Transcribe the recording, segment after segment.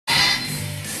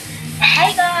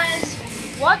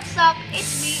what's up?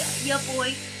 It's me, your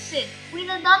boy, Sid. We're in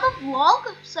another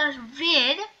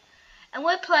vlog/vid, and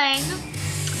we're playing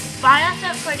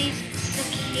Fredy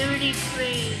Security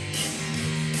Breach.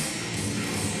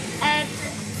 And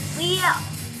we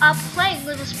are playing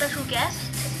with a special guest.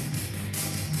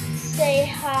 Say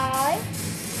hi.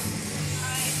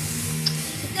 Hi.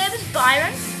 His name is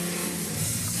Byron.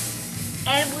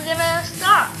 And we're gonna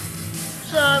start.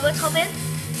 So let's hop in.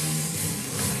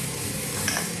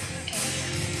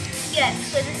 Yeah,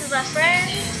 so this is my friend.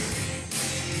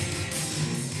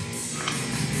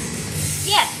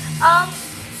 Yeah,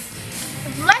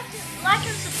 like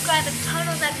and subscribe and turn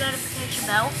on that notification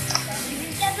bell so you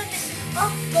never miss an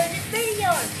uploaded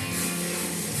video.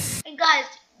 And guys,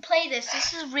 play this.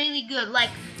 This is really good.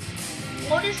 Like,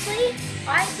 honestly,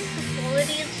 I think the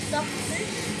quality and stuff of this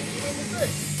is really good.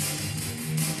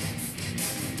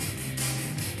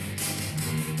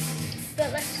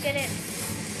 But let's get in.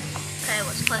 Okay,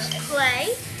 let's press play.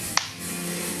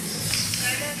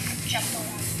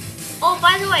 Oh,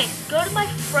 by the way, go to my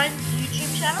friend's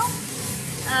YouTube channel.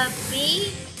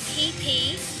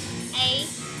 BPPALY.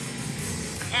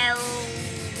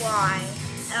 321.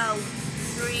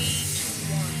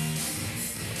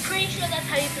 Pretty sure that's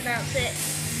how you pronounce it.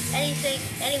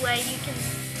 Anyway,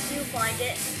 you'll find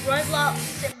it. Roblox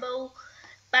symbol,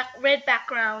 red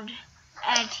background,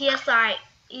 and TSI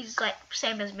is like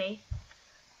same as me.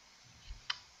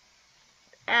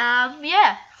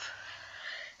 Yeah.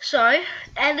 So,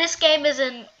 and this game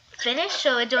isn't finished,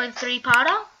 so we're doing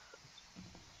 3-parter.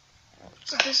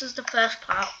 So this is the first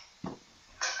part.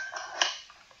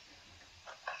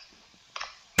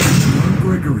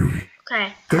 Gregory.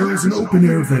 Okay. There is an open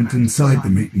air vent inside the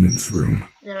maintenance room.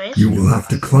 There is? You will have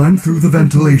to climb through the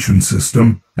ventilation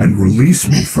system and release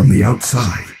me from the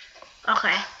outside.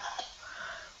 Okay.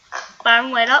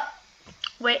 Byron, wait up.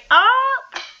 Wait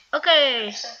up!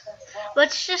 Okay.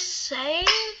 Let's just save.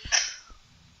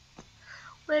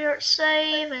 We're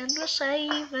saving. Did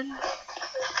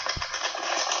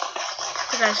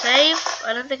I save?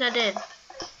 I don't think I did.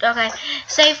 Okay.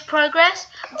 Save progress.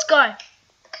 Let's go.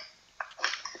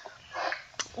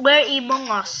 We're Among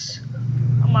Us.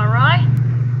 Am I right?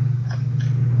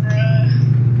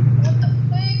 What the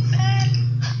fuck, man?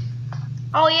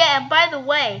 Oh yeah, and by the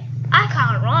way, I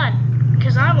can't run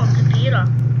because I'm on computer.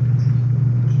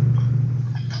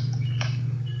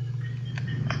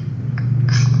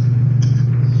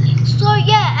 So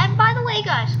yeah, and by the way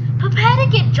guys, prepare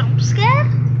to get jump scared,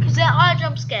 because there are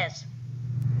jump scares.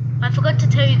 I forgot to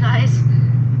tell you guys.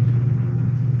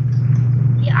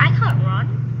 Yeah, I can't run,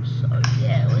 so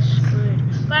yeah, we're screwed.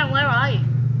 Brian, where are you?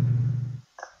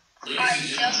 I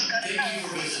just got it. Thank you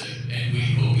for listening, and we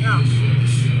hope you enjoyed the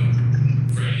show.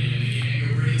 Fredy and the gang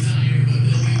are pretty tired, but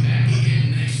they'll be back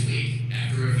again next week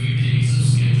after a few days of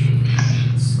scheduled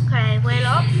maintenance. Okay, wait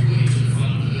up. Make your way to the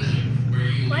front of the building, where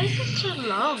you will Why is be it so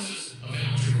long?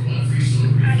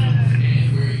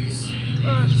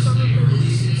 Oh, it's probably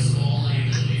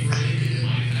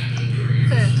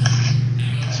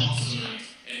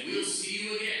and we'll see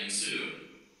you again soon.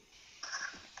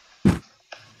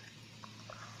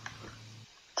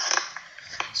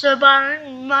 So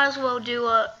Byron, might as well do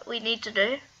what we need to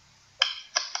do.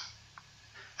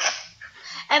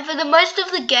 And for the most of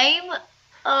the game,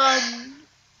 I'm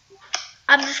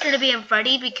just gonna be in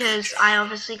Fredy because I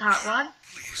obviously can't run.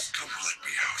 Please don't let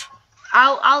me out.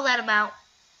 I'll let him out.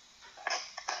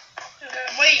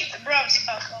 Wait, the bro's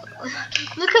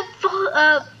Look at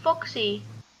Foxy.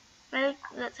 Maybe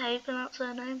that's how you pronounce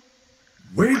her name.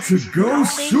 Way to go,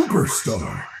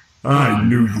 superstar. I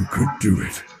knew you could do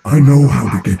it. I know how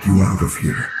to get you out of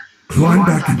here. Climb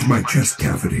back into my chest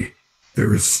cavity.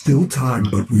 There is still time,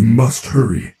 but we must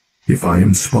hurry. If I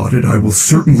am spotted, I will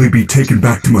certainly be taken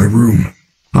back to my room.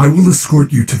 I will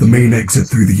escort you to the main exit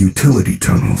through the utility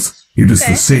tunnels. It is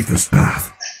the safest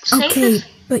path. Okay,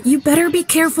 but you better be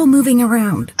careful moving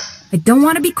around. I don't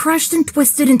want to be crushed and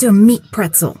twisted into a meat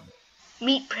pretzel.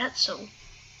 Meat pretzel.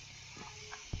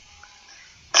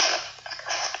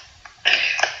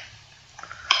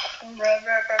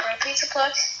 Pizza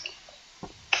plus.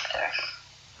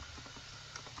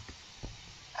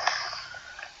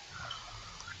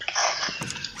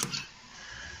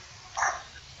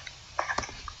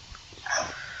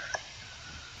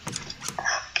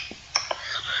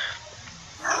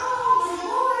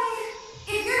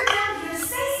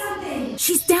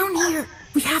 She's down here.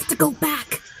 We have to go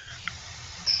back.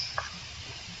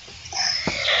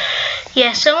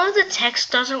 Yeah, some of the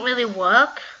text doesn't really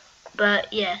work,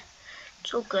 but yeah,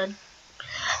 it's all good.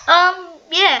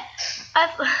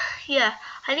 Yeah,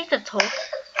 I need to talk.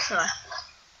 So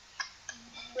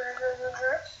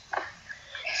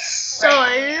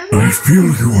I feel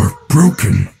you are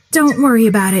broken. Don't worry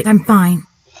about it, I'm fine.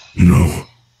 No,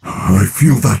 I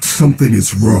feel that something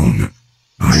is wrong.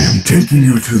 I am taking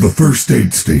you to the first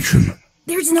aid station.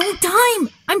 There's no time!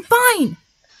 I'm fine!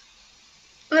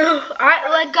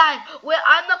 Guys,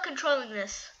 I'm not controlling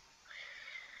this.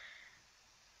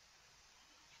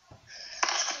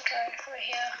 Okay, we're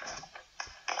here.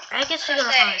 I guess we're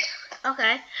gonna find.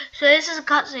 Okay, so this is a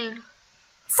cutscene.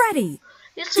 Freddy!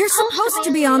 You're supposed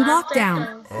to be on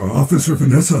lockdown. Officer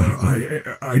Vanessa,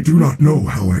 I do not know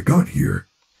how I got here.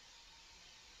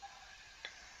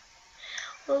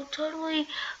 Well, totally.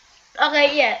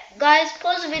 Okay, yeah. Guys,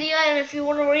 pause the video, and if you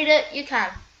want to read it, you can.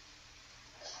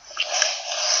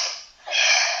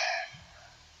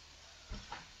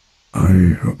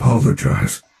 I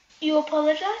apologize. You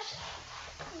apologize?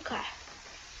 Okay.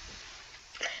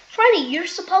 Freddy, you're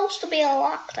supposed to be on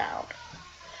lockdown.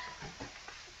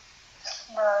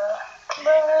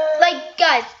 Like,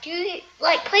 guys, do you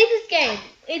play this game?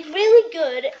 It's really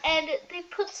good, and they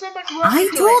put so much work I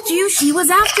into told it. you she was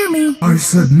after me. I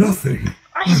said nothing.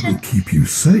 I will keep you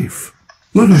safe.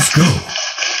 Let us go.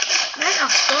 Let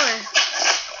us go.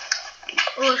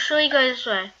 Well, should we go this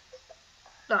way?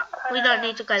 No, we don't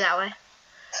need to go that way.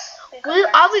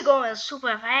 I'll be going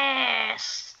super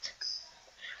fast.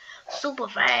 Super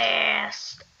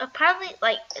fast. Apparently,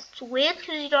 it's weird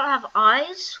because you don't have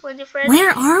eyes when you're Freddy.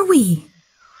 Where are we?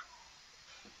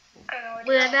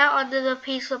 We are now under the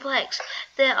piece of Plex.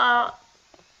 There are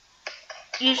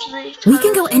usually... We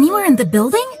can go anywhere in the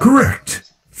building? Correct.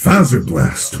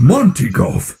 Fazerblast, Monty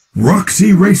Golf,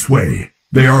 Roxy Raceway.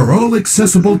 They are all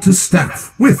accessible to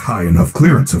staff, with high enough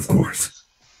clearance, of course.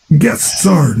 Guests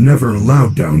are never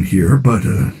allowed down here, but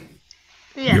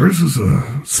Yeah. yours is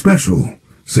a special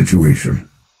situation.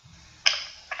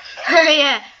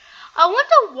 Yeah. I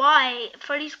wonder why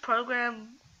Freddy's program...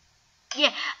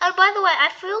 Yeah, and by the way, I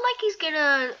feel like he's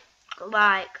gonna,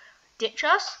 ditch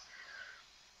us.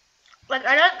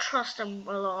 I don't trust him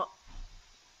a lot.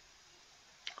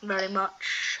 Very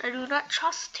much. I do not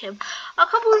trust him. I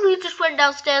can't believe we just went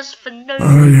downstairs for no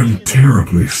I am reason.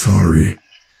 terribly sorry.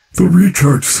 The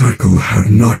recharge cycle had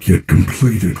not yet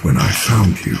completed when I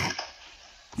found you.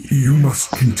 You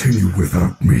must continue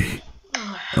without me.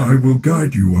 I will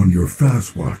guide you on your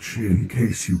fast watch in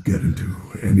case you get into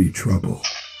any trouble.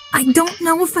 I don't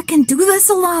know if I can do this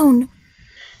alone.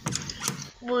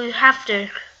 We have to.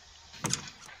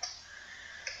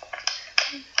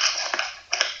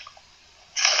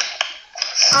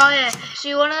 Oh yeah, so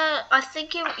you wanna, I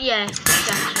think you, yeah,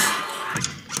 exactly.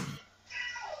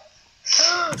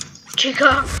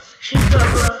 Chica, bro.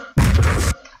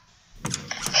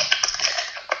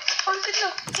 Open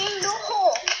the fucking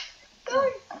door.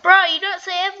 Bro, you don't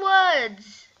say F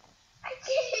words. I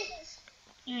did.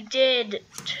 You did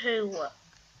too.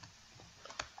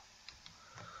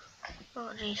 Oh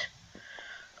jeez.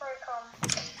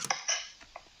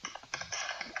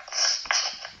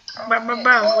 Bro,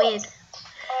 weird.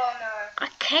 Oh no. I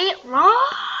can't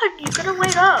run. You gotta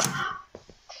wait up.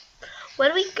 Where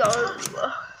do we go?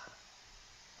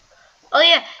 Oh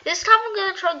yeah, this time I'm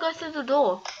gonna try and go through the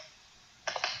door.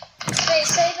 Wait,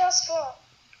 save our spot.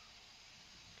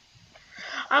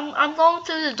 I'm going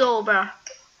through the door, bro. No,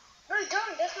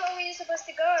 don't. That's not where you're supposed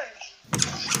to go.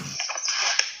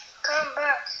 Come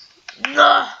back.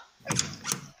 No.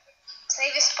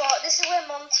 Save a spot. This is where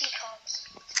Monty comes.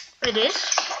 It is.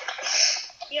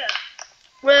 Yeah.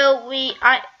 Well,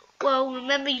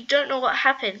 remember you don't know what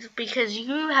happens because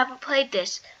you haven't played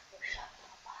this.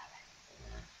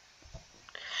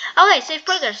 Okay, save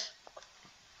progress.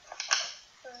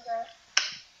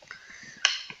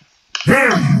 There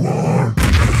you are!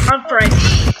 I'm break.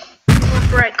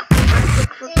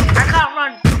 I can't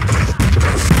run.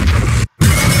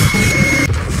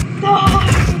 No,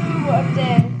 I'm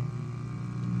dead.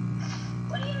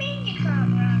 What do you mean you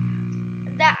can't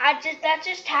run? That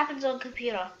just happens on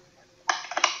computer.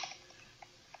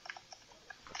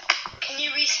 Can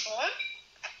you respawn?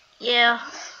 Yeah,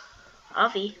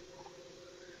 Avi.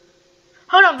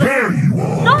 Hold on, but There you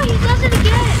are! no, he does it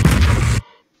again.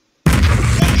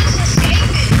 Then just escape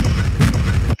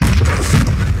it.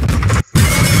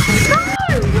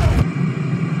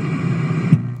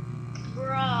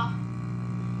 Bruh.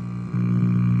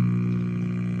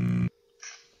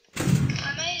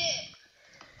 I made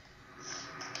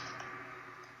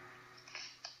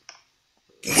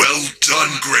it. Well done,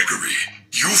 Gregory.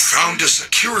 You found a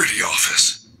security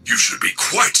office. You should be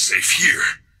quite safe here.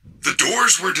 The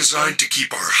doors were designed to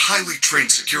keep our highly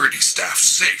trained security staff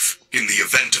safe in the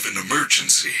event of an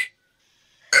emergency.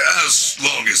 As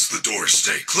long as the doors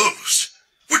stay closed,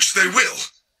 which they will.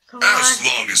 Come As on.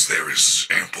 long as there is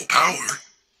ample power.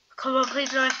 Come on,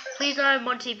 please no,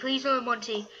 Monty, please no,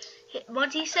 Monty.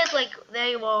 Monty said like, there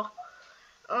you are.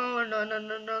 Oh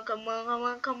no, come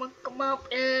on.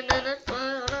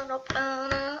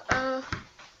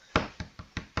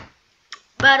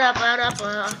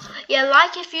 Yeah,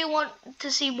 like if you want to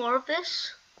see more of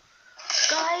this,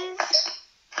 guys.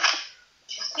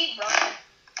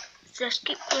 Just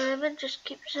keep moving, just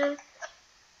keep zooming.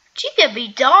 She can be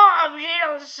dumb, she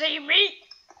don't see me.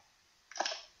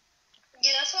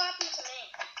 Yeah, that's what happened to me.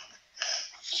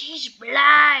 She's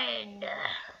blind. Have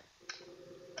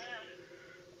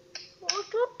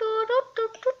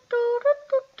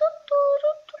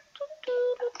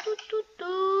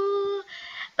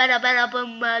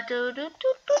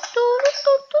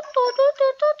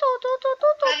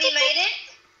you made it?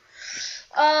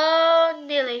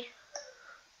 Nearly.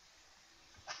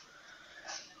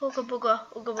 Ooga booga,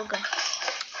 ooga booga.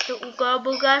 The ooga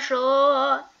booga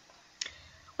shore.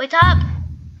 Wait up.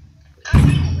 I'm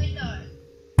in the window.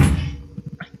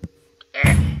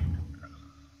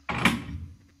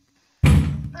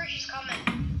 Oh, she's coming.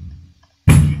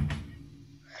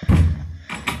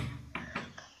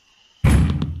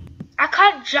 I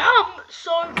can't jump,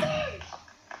 so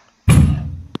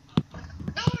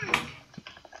No!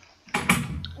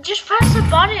 just press the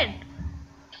button.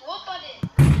 What button?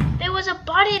 There was a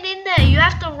button in there. You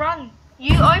have to run.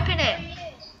 You open it.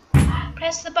 Yes.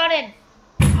 Press the button.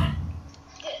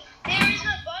 There is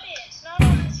no button. It's not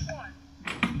on this one.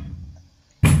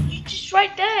 It's just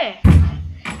right there.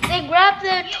 Then grab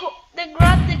the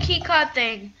key card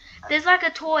thing. There's like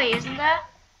a toy, isn't there?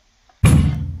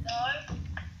 No.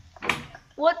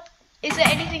 What? Is there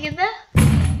anything in there?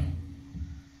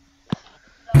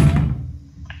 No.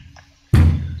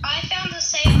 I found the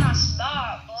save my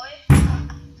spot, boy.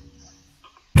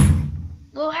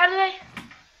 Well, how do I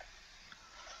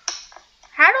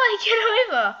get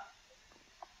over?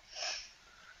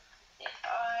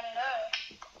 I don't know.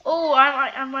 Oh,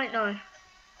 I might know.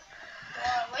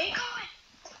 Where you going?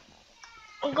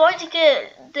 I'm going to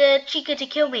get the chica to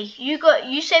kill me.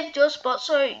 You saved your spot,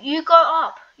 so you go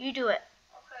up. You do it.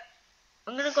 Okay.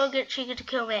 I'm gonna go get Chica to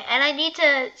kill me, and I need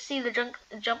to see the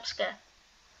jump scare.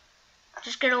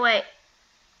 Just gonna wait.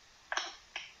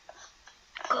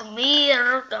 Come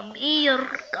here, come here,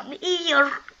 come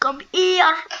here, come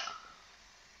here.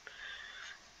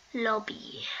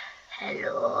 Lobby.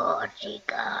 Hello,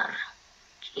 Chica.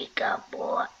 Chica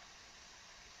boy.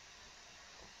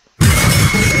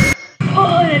 Oh,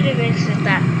 I didn't expect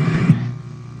that.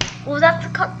 Well, that's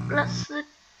the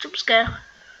jump scare.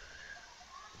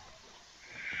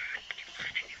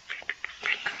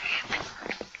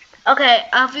 Okay,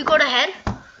 have you got ahead?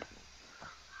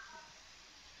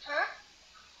 Huh?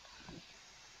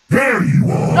 There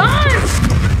you are! No!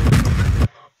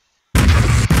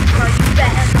 Oh, you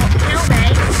better not kill me.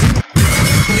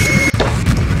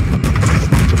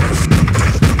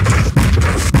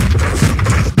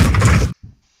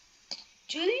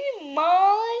 Do you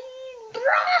mind,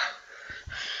 bruh?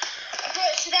 Bro,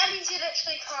 so that means you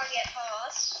literally can't get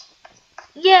past.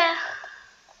 Yeah.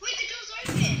 Wait, the door's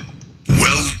open.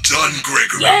 Well done,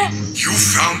 Gregory. Yes. You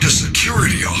found a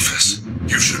security office.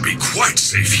 You should be quite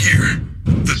safe here.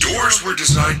 The doors were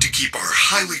designed to keep our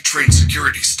highly trained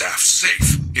security staff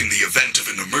safe in the event of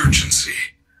an emergency.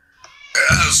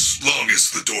 As long as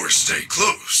the doors stay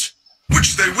closed,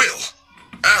 which they will,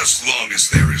 as long as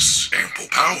there is ample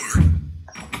power.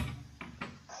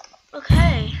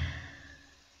 Okay.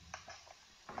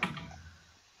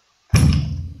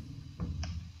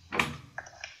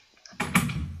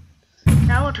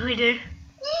 Now what do we do?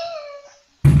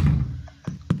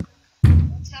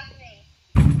 What's happening?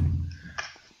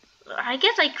 I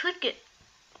guess I could get...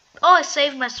 Oh, I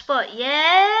saved my spot. Yeah.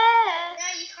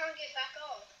 Now you can't get back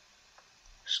off.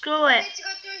 Screw I it. need to go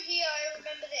through here. I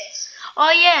remember this.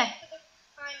 Oh, yeah. For the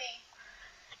timing.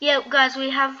 Yeah, guys, we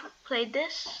have played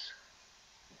this.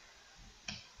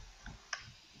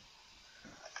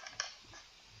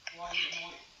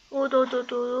 Oh,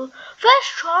 do. First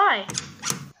try.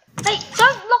 Hey,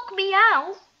 don't lock me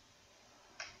out.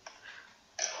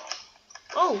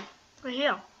 Oh, we're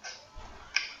here.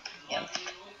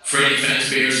 Fredy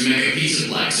Fazbear's Mega Pizza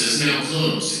Plex is now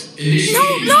closed. No,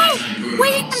 Initiating no! nighttime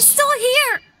Wait, I'm protocols. still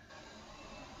here!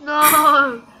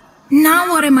 No. Now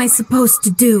what am I supposed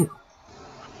to do?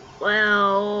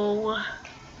 Well...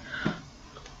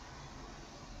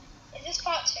 Is this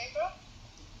part 2, bro?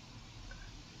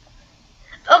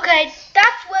 Okay,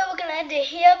 that's where we're going to end it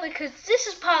here because this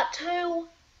is part 2.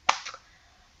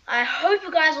 I hope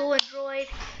you guys all enjoyed.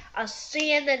 I'll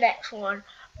see you in the next one.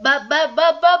 Bye.